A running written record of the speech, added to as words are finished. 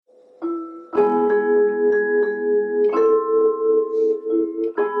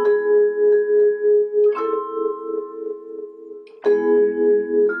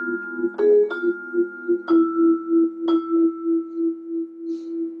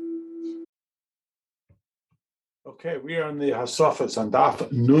Okay, we are on the Hosafos on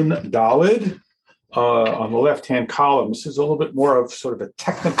Daf Nun Dalid on the left-hand column. This is a little bit more of sort of a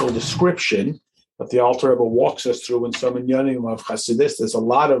technical description that the Alter Rebbe walks us through in some inyanim of Hasidus. There's a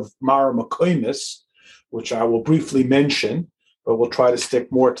lot of Mara Makoimis, which I will briefly mention, but we'll try to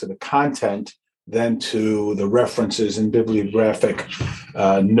stick more to the content than to the references and bibliographic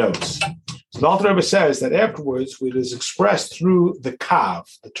notes. So the Alter Rebbe says that afterwards it is expressed through the kav.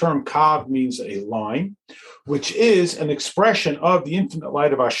 The term kav means a line, which is an expression of the infinite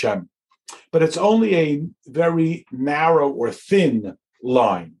light of Hashem. But it's only a very narrow or thin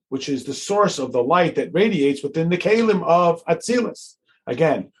line, which is the source of the light that radiates within the kalim of Atzilus.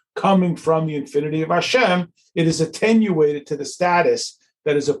 Again, coming from the infinity of Hashem, it is attenuated to the status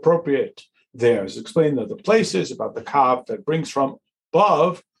that is appropriate there. As explained in other places about the kav that brings from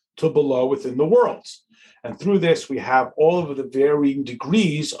above to below within the worlds. And through this, we have all of the varying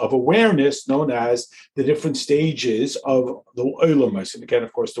degrees of awareness known as the different stages of the olam. And again,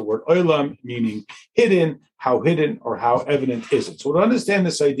 of course, the word olam meaning hidden or how evident is it. So to understand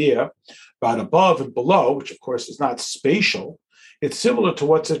this idea about above and below, which of course is not spatial, it's similar to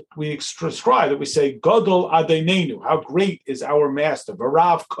what we describe, that we say, Gadol Adonenu, how great is our master,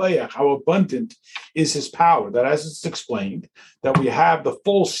 Varav Koyach, how abundant is his power, that as it's explained, that we have the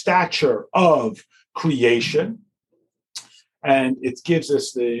full stature of creation, and it gives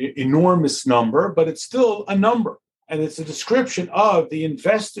us the enormous number, but it's still a number, and it's a description of the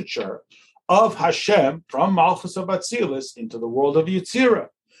investiture of Hashem from Malchus of Atzilus into the world of Yetzirah,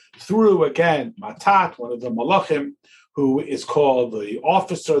 through, again, Matat, one of the Malachim, who is called the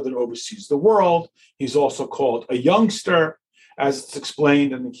officer that oversees the world. He's also called a youngster, as it's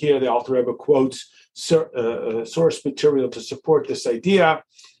explained, and here the Alter Rebbe quotes source material to support this idea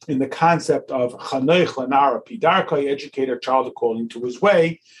in the concept of Chanoich Lanara Pidarka, educate a child according to his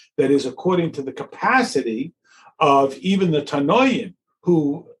way, that is according to the capacity of even the Tanoim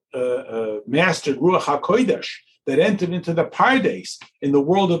who mastered Ruach HaKodesh, that entered into the Pardes in the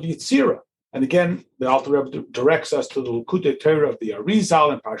world of Yetzirah. And again, the Alter Rebbe directs us to the Likkutei Torah of the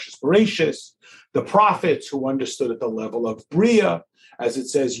Arizal and Parshas Bereshis, the prophets who understood at the level of Bria, as it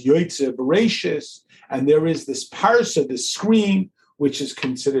says, Yoitze Bereshis, and there is this parsa, this screen, which is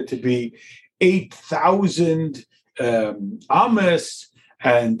considered to be 8,000 amas,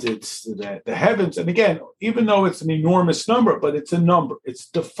 and it's the heavens. And again, even though it's an enormous number, but it's a number, it's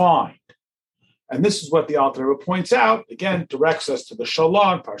defined. And this is what the Alter Rebbe points out, again, directs us to the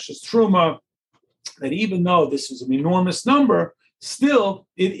Shalom, Parshas Truma, that even though this is an enormous number, still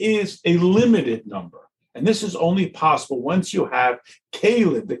it is a limited number. And this is only possible once you have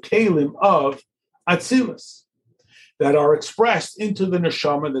Kalim, the Kalim of Atzilus, that are expressed into the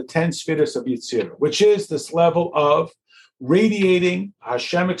Neshama, the 10 spheres of Yetzirah, which is this level of radiating,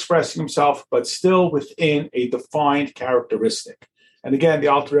 Hashem expressing himself, but still within a defined characteristic. And again, the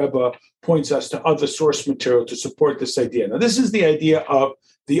Alter Rebbe points us to other source material to support this idea. Now, this is the idea of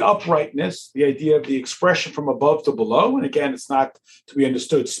the uprightness, the idea of the expression from above to below. And again, it's not to be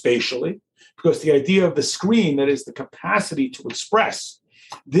understood spatially, because the idea of the screen, that is the capacity to express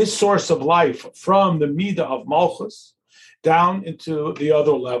this source of life from the Midah of Malchus down into the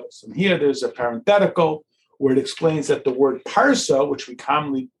other levels. And here there's a parenthetical where it explains that the word parsa, which we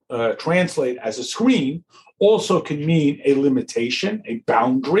commonly translate as a screen, also can mean a limitation, a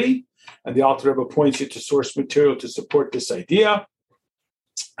boundary. And the Alter Rebbe points you to source material to support this idea.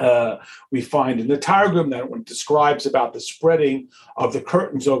 We find in the Targum that when it describes about the spreading of the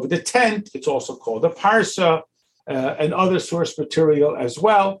curtains over the tent, it's also called a parsa, and other source material as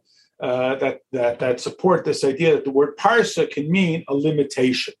well that support this idea that the word parsa can mean a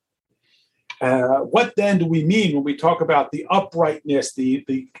limitation. What then do we mean when we talk about the uprightness,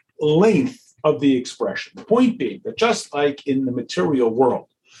 the length of the expression? The point being that just like in the material world,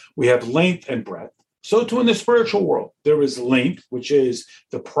 we have length and breadth, so too in the spiritual world, there is length, which is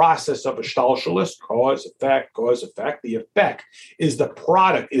the process of a shtalshalos, cause, effect. The effect is the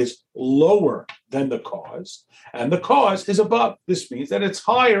product. It is lower than the cause, and the cause is above. This means that it's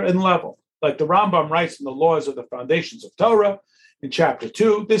higher in level. Like the Rambam writes in the Laws of the Foundations of Torah, in chapter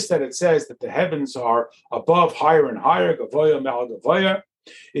 2, that it says that the heavens are above, higher and higher, gavoya mal gavoya.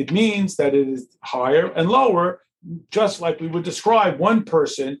 It means that it is higher and lower, just like we would describe one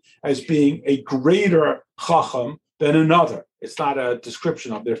person as being a greater chacham than another. It's not a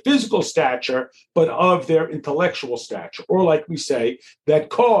description of their physical stature, but of their intellectual stature. Or like we say, that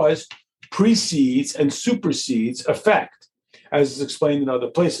cause precedes and supersedes effect, as is explained in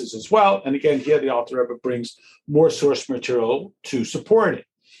other places as well. And again, here the Alter Rebbe brings more source material to support it.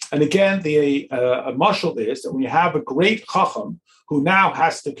 And again, a mashal is that when you have a great chacham who now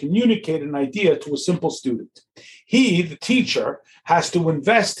has to communicate an idea to a simple student. He, the teacher, has to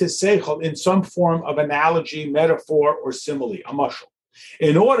invest his seichel in some form of analogy, metaphor, or simile, a mashal,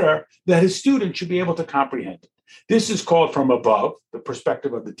 in order that his student should be able to comprehend it. This is called from above, the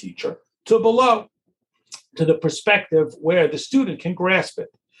perspective of the teacher, to below, to the perspective where the student can grasp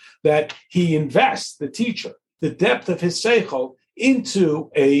it, that he invests, the teacher, the depth of his seichel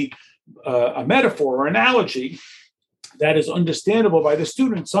into a metaphor or analogy that is understandable by the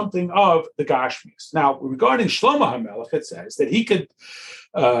student, something of the Gashmis. Now, regarding Shlomo HaMelech, it says that he could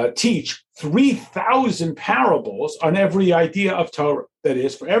teach 3,000 parables on every idea of Torah. That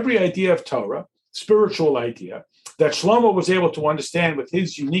is, for every idea of Torah, spiritual idea, that Shlomo was able to understand with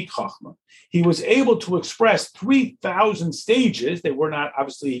his unique chachma, he was able to express 3,000 stages. They were not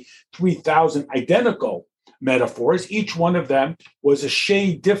obviously 3,000 identical metaphors. Each one of them was a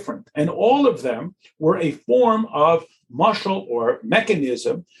shade different, and all of them were a form of mashal or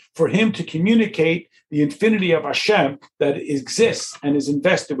mechanism for him to communicate the infinity of Hashem that exists and is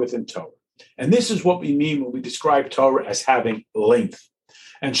invested within Torah. And this is what we mean when we describe Torah as having length.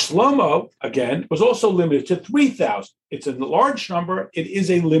 And Shlomo, again, was also limited to 3,000. It's a large number. It is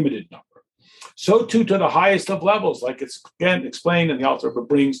a limited number. So too to the highest of levels, like it's again explained in the Alter Rebbe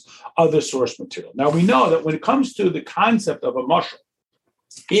brings other source material. Now we know that when it comes to the concept of a mashal,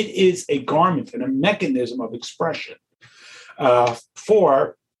 it is a garment and a mechanism of expression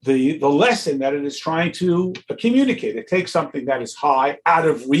for the lesson that it is trying to communicate. It takes something that is high, out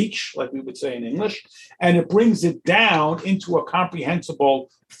of reach, like we would say in English, and it brings it down into a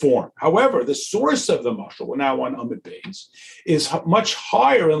comprehensible form. However, the source of the mashal, we're now on Amud Beis, is much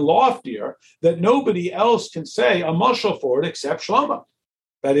higher and loftier that nobody else can say a mashal for it except Shlomo.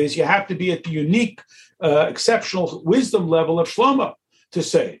 That is, you have to be at the unique, exceptional wisdom level of Shlomo to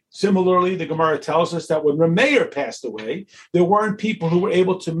say. Similarly, the Gemara tells us that when Rameir passed away, there weren't people who were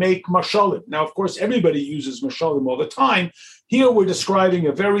able to make mashalim. Now, of course, everybody uses mashalim all the time. Here we're describing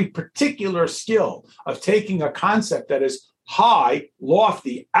a very particular skill of taking a concept that is high,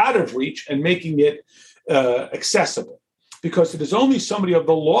 lofty, out of reach, and making it accessible. Because it is only somebody of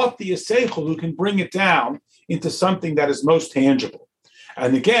the loftiest seichel who can bring it down into something that is most tangible.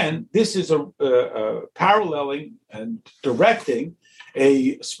 And again, this is a paralleling and directing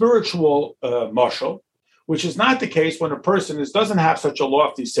a spiritual mashal, which is not the case when a person doesn't have such a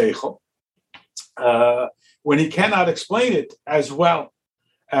lofty seichel, when he cannot explain it as well.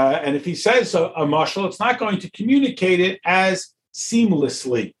 And if he says a mashal, it's not going to communicate it as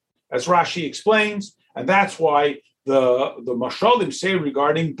seamlessly, as Rashi explains, and that's why the mashalim say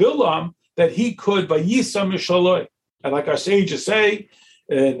regarding Bilam that he could vayisa mishaloi, and like our sages say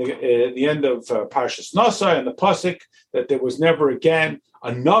in the end of Parshas Nasa and the pasuk that there was never again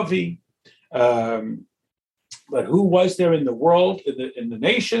a navi, but who was there in the world, in the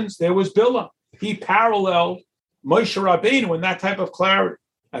nations? There was Bilam. He paralleled Moshe Rabbeinu in that type of clarity,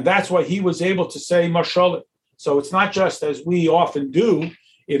 and that's why he was able to say mashalim. So it's not just as we often do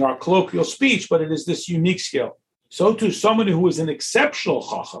in our colloquial speech, but it is this unique skill. So too, someone who is an exceptional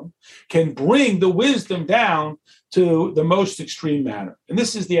chacham can bring the wisdom down to the most extreme manner. And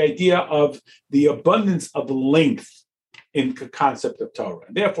this is the idea of the abundance of length in the concept of Torah.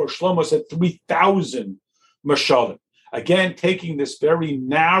 And therefore, Shlomo said 3,000 mashalim. Again, taking this very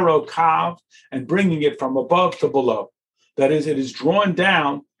narrow kav and bringing it from above to below. That is, it is drawn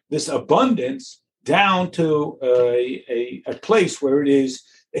down, this abundance, down to a place where it is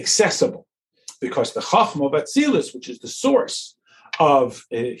accessible. Because the Chachma of Atzilus, which is the source of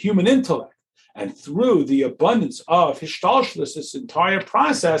human intellect, and through the abundance of Hishtalshlus, this entire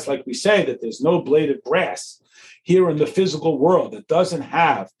process, like we say, that there's no blade of grass here in the physical world that doesn't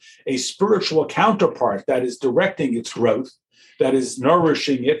have a spiritual counterpart that is directing its growth, that is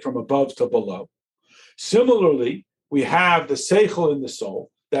nourishing it from above to below. Similarly, we have the Seichel in the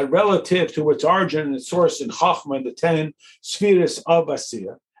soul, that relative to its origin and its source in Chachma and the 10 spheres of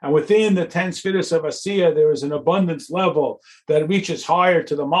Asiya. And within the 10 spheres of Asiya, there is an abundance level that reaches higher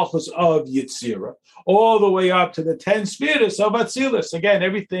to the Malchus of Yitzira, all the way up to the 10 spheres of Atzilus. Again,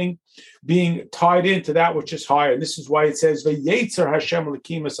 everything being tied into that which is higher. And this is why it says, Vayikra Hashem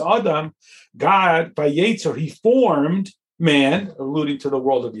Lekimas Adam, God, Vayikra, he formed man, alluding to the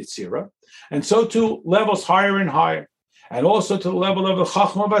world of Yitzira. And so to levels higher and higher. And also to the level of the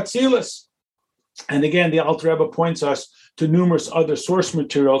Chachma of Atzilus. And again, the Alter Rebbe points us to numerous other source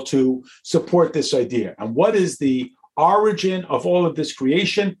material to support this idea. And what is the origin of all of this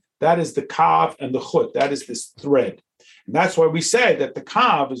creation? That is the kav and the chut. That is this thread. And that's why we say that the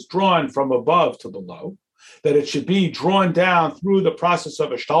kav is drawn from above to below, that it should be drawn down through the process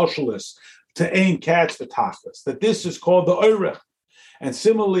of ashtalshalis to ein katz v'tachlis, that this is called the oirech, And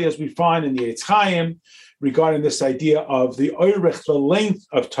similarly, as we find in the Eitz Chaim, regarding this idea of the oirech, the length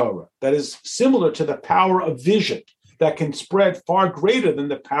of Torah, that is similar to the power of vision that can spread far greater than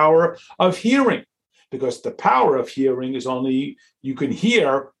the power of hearing, because the power of hearing is only, you can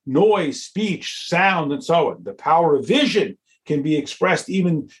hear noise, speech, sound, and so on. The power of vision can be expressed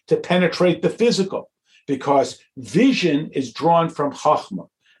even to penetrate the physical, because vision is drawn from Chachma.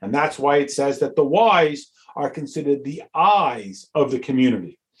 And that's why it says that the wise are considered the eyes of the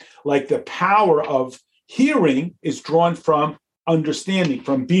community. Like the power of hearing is drawn from understanding,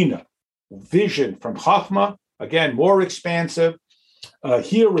 from Bina. Vision from Chachma, again, more expansive.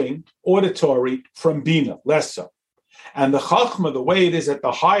 Hearing, auditory, from Bina, less so. And the Chachma, the way it is at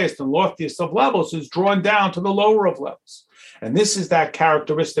the highest and loftiest of levels, is drawn down to the lower of levels. And this is that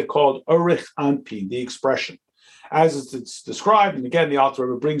characteristic called Orich Anpi, the expression. As it's described, and again, the Alter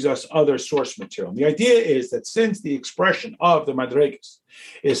Rebbe brings us other source material. And the idea is that since the expression of the Madregas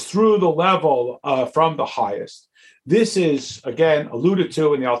is through the level from the highest, this is, again, alluded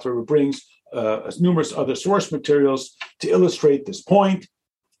to, and the Alter Rebbe brings numerous other source materials to illustrate this point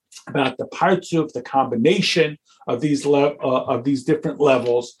about the partsuf, the combination of these different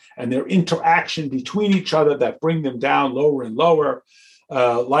levels and their interaction between each other that bring them down lower and lower,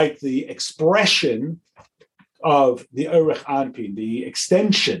 like the expression of the Orich Anpin, the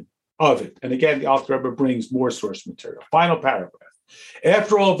extension of it. And again, the Alter Rebbe brings more source material. Final paragraph.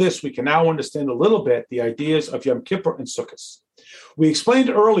 After all this, we can now understand a little bit the ideas of Yom Kippur and Sukkot. We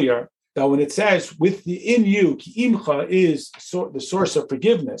explained earlier that when it says within you, ki imcha is the source of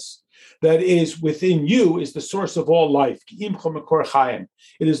forgiveness, that is within you is the source of all life. Ki imcha makor chayim.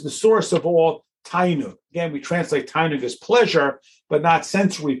 It is the source of all tainug. Again, we translate tainug as pleasure, but not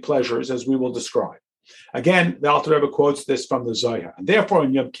sensory pleasures, as we will describe. Again, the Alter Rebbe quotes this from the Zohar. And therefore,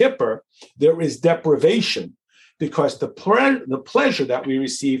 in Yom Kippur, there is deprivation, because the pleasure that we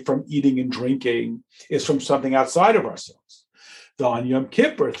receive from eating and drinking is from something outside of ourselves. Though on Yom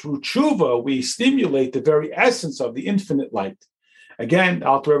Kippur, through tshuva, we stimulate the very essence of the infinite light. Again, the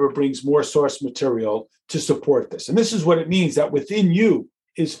Alter Rebbe brings more source material to support this. And this is what it means, that within you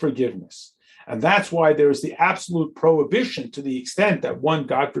is forgiveness. And that's why there is the absolute prohibition, to the extent that one,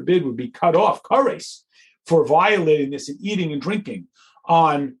 God forbid, would be cut off, kares, for violating this and eating and drinking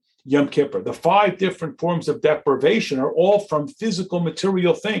on Yom Kippur. The 5 different forms of deprivation are all from physical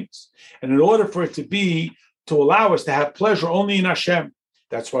material things. And in order for it to allow us to have pleasure only in Hashem,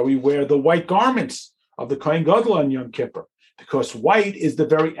 that's why we wear the white garments of the Kohen Gadol on Yom Kippur, because white is the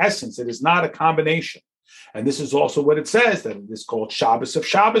very essence. It is not a combination. And this is also what it says, that it is called Shabbos of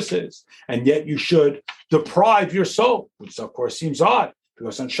Shabbases. And yet you should deprive your soul, which of course seems odd,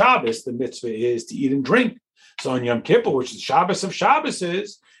 because on Shabbos, the mitzvah is to eat and drink. So on Yom Kippur, which is Shabbos of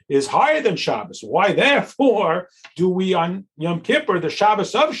Shabbases, is higher than Shabbos. Why, therefore, do we on Yom Kippur, the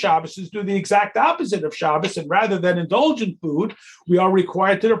Shabbos of Shabbases, do the exact opposite of Shabbos, and rather than indulge in food, we are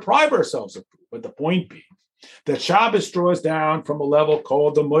required to deprive ourselves of food? But the point being that Shabbos draws down from a level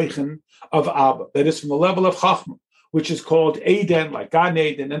called the Moichen of Abba, that is from the level of Chachma, which is called Eden, like Gan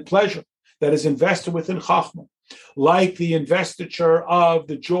Eden, and pleasure, that is invested within Chachma, like the investiture of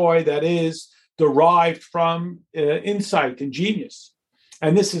the joy that is derived from insight and genius.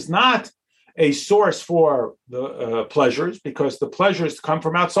 And this is not a source for the pleasures, because the pleasures come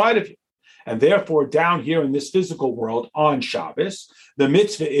from outside of you. And therefore, down here in this physical world on Shabbos, the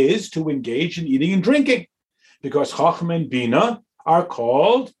mitzvah is to engage in eating and drinking, because Chachma and Bina are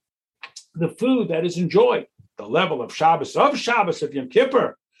called the food that is enjoyed. The level of Shabbos of Yom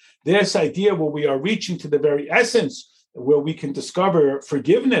Kippur, this idea where we are reaching to the very essence, where we can discover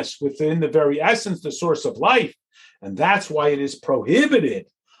forgiveness within the very essence, the source of life. And that's why it is prohibited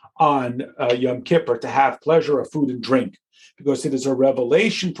on Yom Kippur to have pleasure of food and drink, because it is a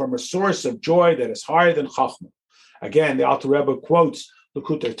revelation from a source of joy that is higher than Chachma. Again, the Alter Rebbe quotes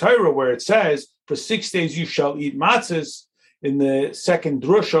Likkutei Torah, where it says, for 6 days you shall eat matzahs, in the second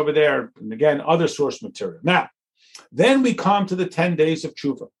drush over there, and again, other source material. Now, then we come to the 10 days of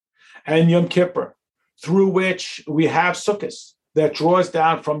tshuva and Yom Kippur, through which we have Sukkot that draws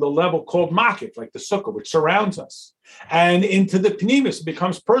down from the level called makif, like the sukkah, which surrounds us, and into the pnimis. It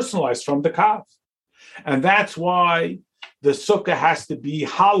becomes personalized from the kav. And that's why the sukkah has to be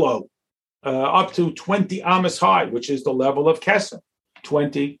hollow, up to 20 amas high, which is the level of keser,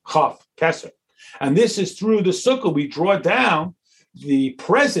 20 chaf, keser. And this is through the sukkah we draw down the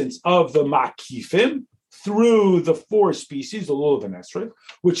presence of the makifim through the 4 species, the lulav and esrog,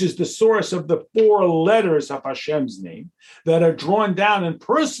 which is the source of the 4 letters of Hashem's name that are drawn down and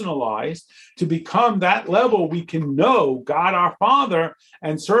personalized to become that level we can know God our Father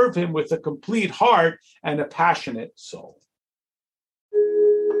and serve him with a complete heart and a passionate soul.